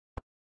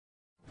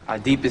Our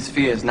deepest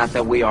fear is not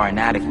that we are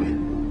inadequate.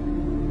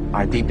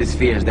 Our deepest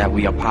fear is that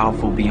we are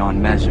powerful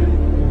beyond measure.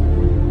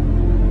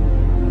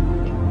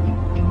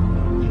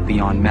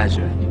 Beyond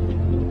measure.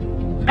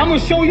 I'm gonna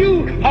show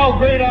you how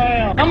great I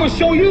am. I'm gonna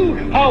show you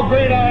how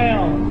great I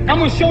am. I'm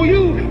gonna show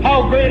you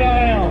how great I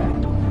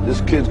am.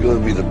 This kid's gonna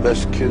be the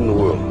best kid in the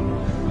world.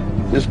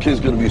 This kid's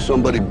gonna be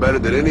somebody better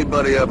than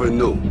anybody ever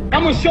knew.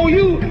 I'm gonna show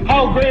you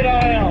how great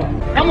I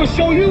am. I'm gonna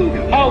show you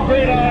how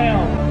great I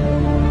am.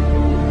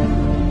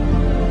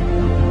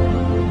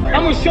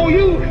 I'm gonna show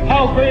you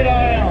how great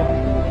I am.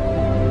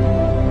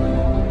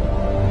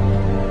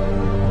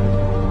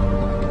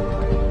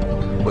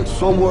 But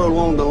somewhere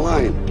along the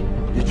line,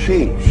 you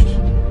changed.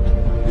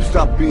 You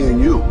stopped being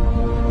you.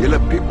 You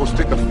let people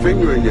stick a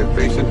finger in your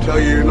face and tell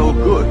you you're no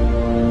good.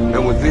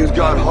 And when things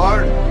got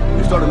hard,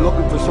 you started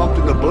looking for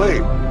something to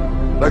blame.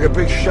 Like a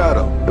big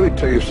shadow. Let me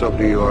tell you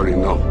something you already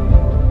know.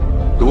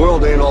 The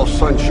world ain't all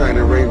sunshine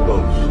and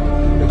rainbows.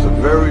 It's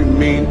a very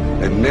mean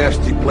and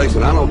nasty place,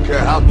 and I don't care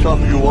how tough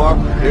you are,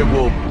 it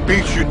will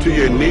beat you to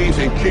your knees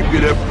and keep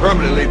you there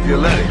permanently if you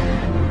let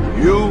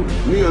it. You,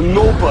 me, or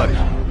nobody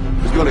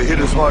is gonna hit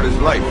as hard as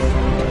life.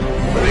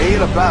 But it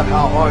ain't about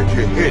how hard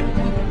you hit.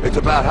 It's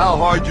about how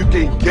hard you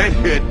can get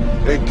hit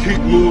and keep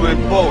moving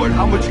forward.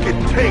 How much you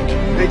can take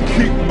and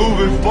keep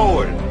moving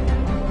forward.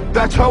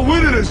 That's how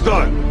winning is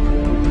done.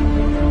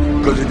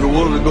 Because if you're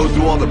willing to go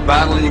through all the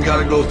battling you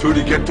gotta go through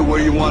to get to where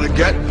you want to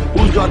get,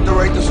 who's got the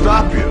right to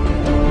stop you?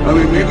 I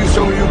mean, maybe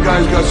some of you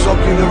guys got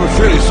something you never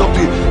finished,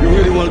 something you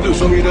really want to do,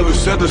 something you never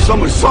said to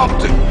someone,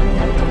 something.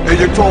 And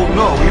you're told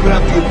no, even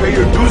after you pay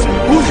your dues.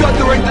 Who's got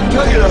the right to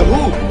tell you that?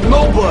 Who?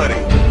 Nobody.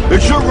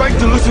 It's your right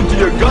to listen to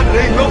your gut.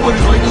 It ain't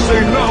nobody's right to say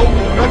no.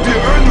 After you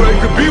earn the right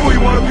to be where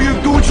you want to be and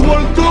do what you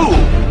want to do.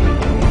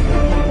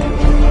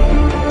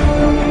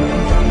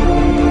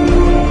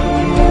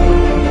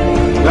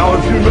 Now,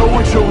 if you know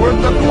what you're worth,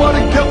 then go out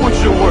and get what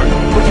you're worth.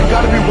 But you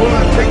gotta be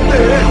willing to take the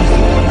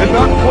hits and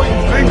not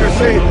pointing fingers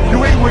saying you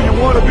ain't where you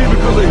want to be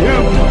because of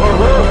him or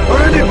her or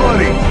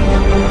anybody.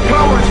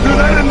 Cowards do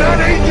that, and that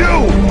ain't you.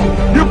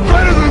 You're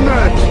better than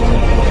that.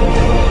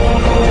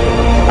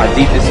 Our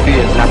deepest fear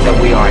is not that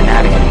we are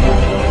inadequate.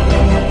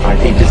 Our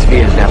deepest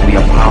fear is that we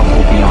are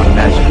powerful beyond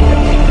measure.